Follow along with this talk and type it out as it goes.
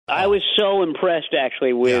I was so impressed,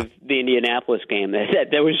 actually, with the Indianapolis game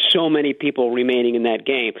that there was so many people remaining in that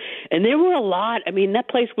game. And there were a lot. I mean, that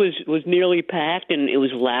place was nearly packed, and it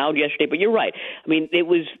was loud yesterday. But you're right. I mean, it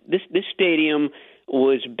was this stadium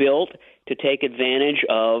was built to take advantage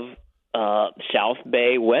of South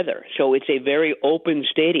Bay weather. So it's a very open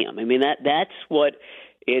stadium. I mean, that's what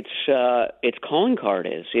its calling card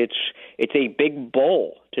is. It's a big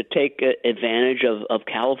bowl to take advantage of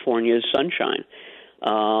California's sunshine.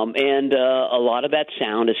 And a lot of that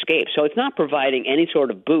sound escapes. So it's not providing any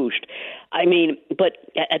sort of boost. I mean, but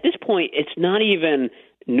at this point, it's not even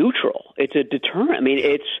neutral. It's a deterrent. I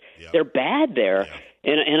mean, they're bad there. Yeah.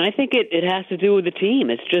 And I think it has to do with the team.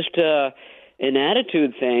 It's just an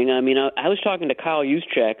attitude thing. I mean, I was talking to Kyle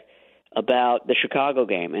Juszczyk about the Chicago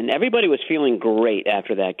game, and everybody was feeling great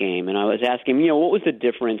after that game. And I was asking him, what was the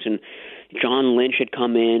difference? And John Lynch had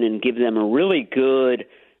come in and give them a really good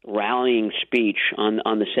rallying speech on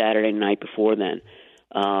the Saturday night before then.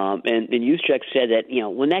 And Juszczyk said that,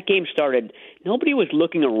 when that game started, nobody was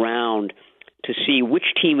looking around to see which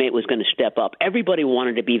teammate was going to step up. Everybody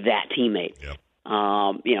wanted to be that teammate. Yep.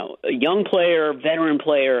 A young player, veteran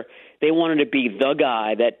player, they wanted to be the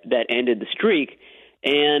guy that ended the streak.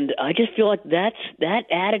 And I just feel like that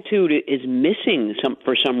attitude is missing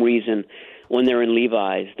for some reason when they're in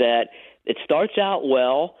Levi's, that it starts out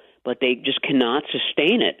well, but they just cannot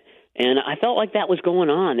sustain it. And I felt like that was going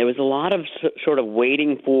on. There was a lot of sort of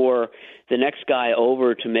waiting for the next guy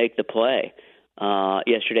over to make the play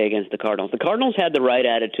yesterday against the Cardinals. The Cardinals had the right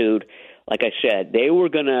attitude. Like I said, they were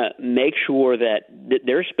going to make sure that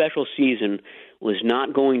their special season was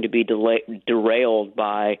not going to be derailed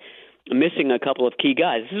by missing a couple of key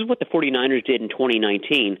guys. This is what the 49ers did in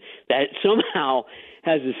 2019. That somehow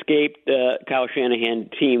has escaped Kyle Shanahan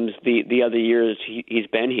teams the other years he's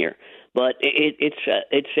been here. But it's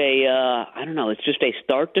I don't know, it's just a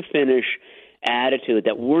start to finish attitude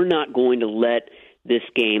that we're not going to let this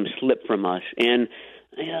game slip from us. And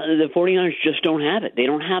the 49ers just don't have it. They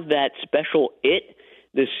don't have that special it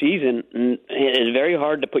this season. And it's very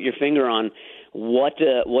hard to put your finger on what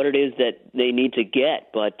it is that they need to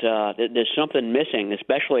get. But there's something missing,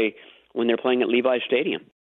 especially when they're playing at Levi Stadium.